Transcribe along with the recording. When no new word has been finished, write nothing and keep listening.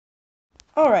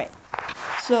Alright,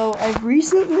 so I've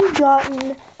recently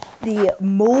gotten the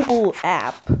mobile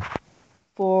app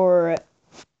for,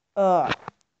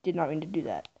 did not mean to do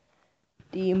that.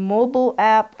 The mobile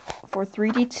app for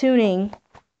 3D tuning,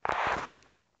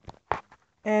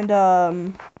 and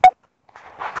a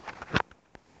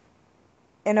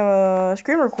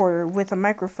screen recorder with a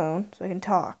microphone so I can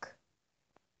talk,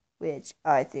 which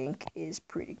I think is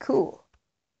pretty cool.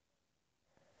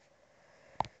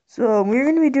 So we're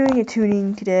going to be doing a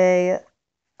tuning today.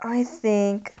 I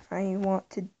think I want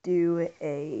to do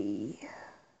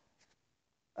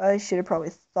I should have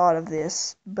probably thought of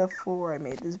this before I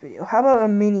made this video. How about a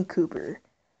Mini Cooper?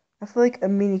 I feel like a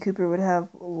Mini Cooper would have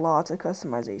lots of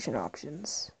customization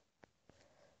options.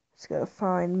 Just gotta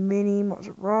find Mini,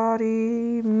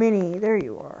 Maserati, Mini, there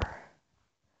you are.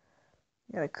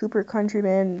 Got a Cooper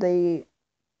Countryman. They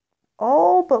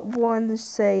all but one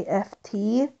say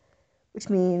FT, which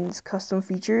means custom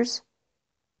features.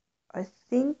 I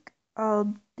think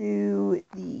I'll do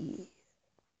the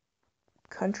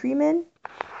Countryman,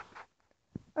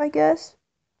 I guess.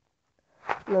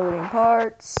 Loading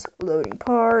parts, loading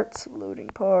parts, loading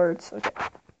parts. Okay.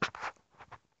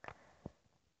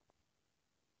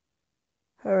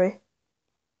 Hurry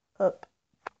up,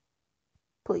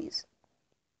 please.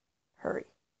 Hurry.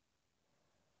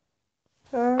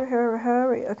 Hurry, hurry,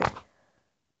 hurry. Okay.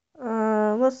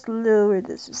 Let's lower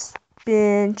the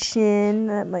suspension.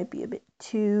 That might be a bit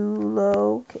too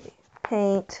low. Okay.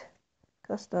 Paint.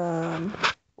 Custom.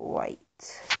 White.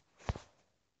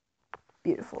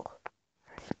 Beautiful.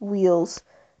 Wheels.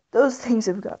 Those things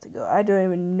have got to go. I don't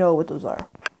even know what those are.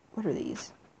 What are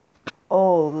these?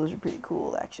 Oh, those are pretty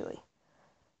cool, actually.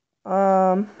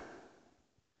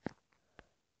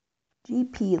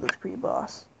 GP looks pretty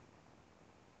boss.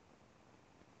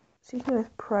 Same thing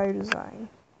with prior design.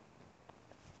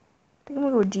 I think I'm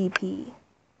gonna go with GP.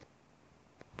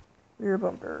 Rear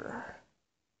bumper.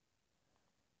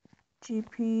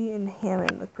 GP and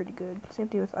Hammond look pretty good. Same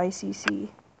thing with ICC.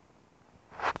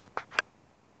 I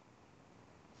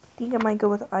think I might go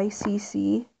with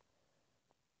ICC.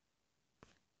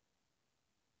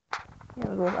 Yeah,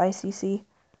 I'll go with ICC.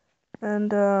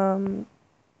 And,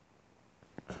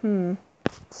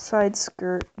 side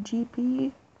skirt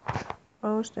GP.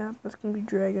 Oh snap, that's gonna be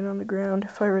dragging on the ground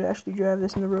if I were to actually drive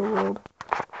this in the real world.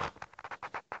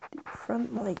 The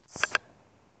front lights.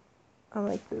 I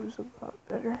like those a lot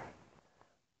better.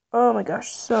 Oh my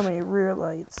gosh, so many rear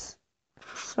lights.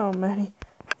 So many.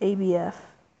 ABF.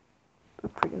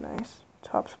 Look pretty nice.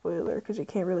 Top spoiler, because you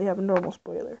can't really have a normal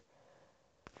spoiler.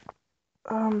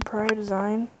 Prior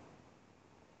design.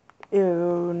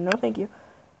 Ew, no thank you.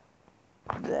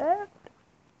 That?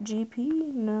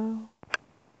 GP? No.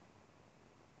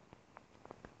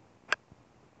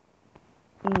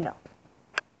 No.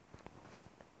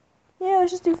 Yeah,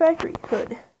 let's just do factory.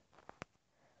 Hood.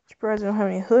 Surprised I don't have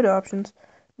any hood options.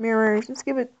 Mirrors. Let's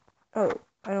give it... Oh,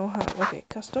 I don't have... Okay,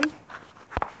 custom.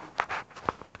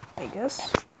 I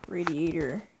guess.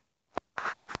 Radiator.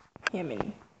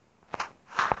 Hammond.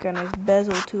 Got a nice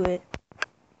bezel to it.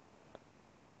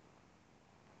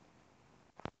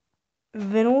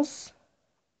 Vinyls.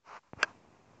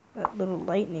 That little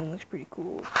lightning looks pretty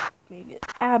cool. Maybe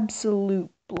absolute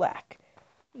black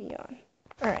neon.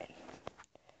 Alright.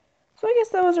 So I guess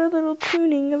that was our little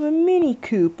tuning of a Mini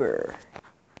Cooper.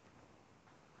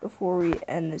 Before we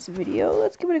end this video,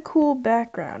 let's give it a cool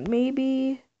background.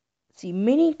 Maybe, let's see,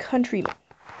 Mini Countryman.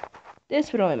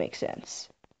 This would only make sense.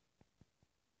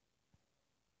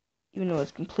 Even though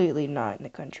it's completely not in the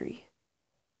country.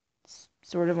 It's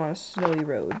sort of on a snowy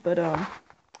road, but,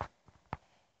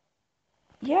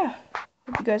 yeah.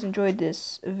 Hope you guys enjoyed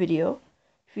this video.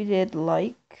 If you did,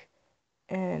 like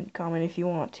and comment if you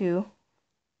want to.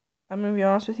 I'm gonna be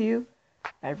honest with you,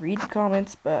 I read the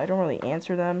comments, but I don't really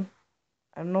answer them.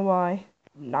 I don't know why.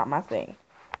 Not my thing.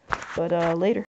 But, later.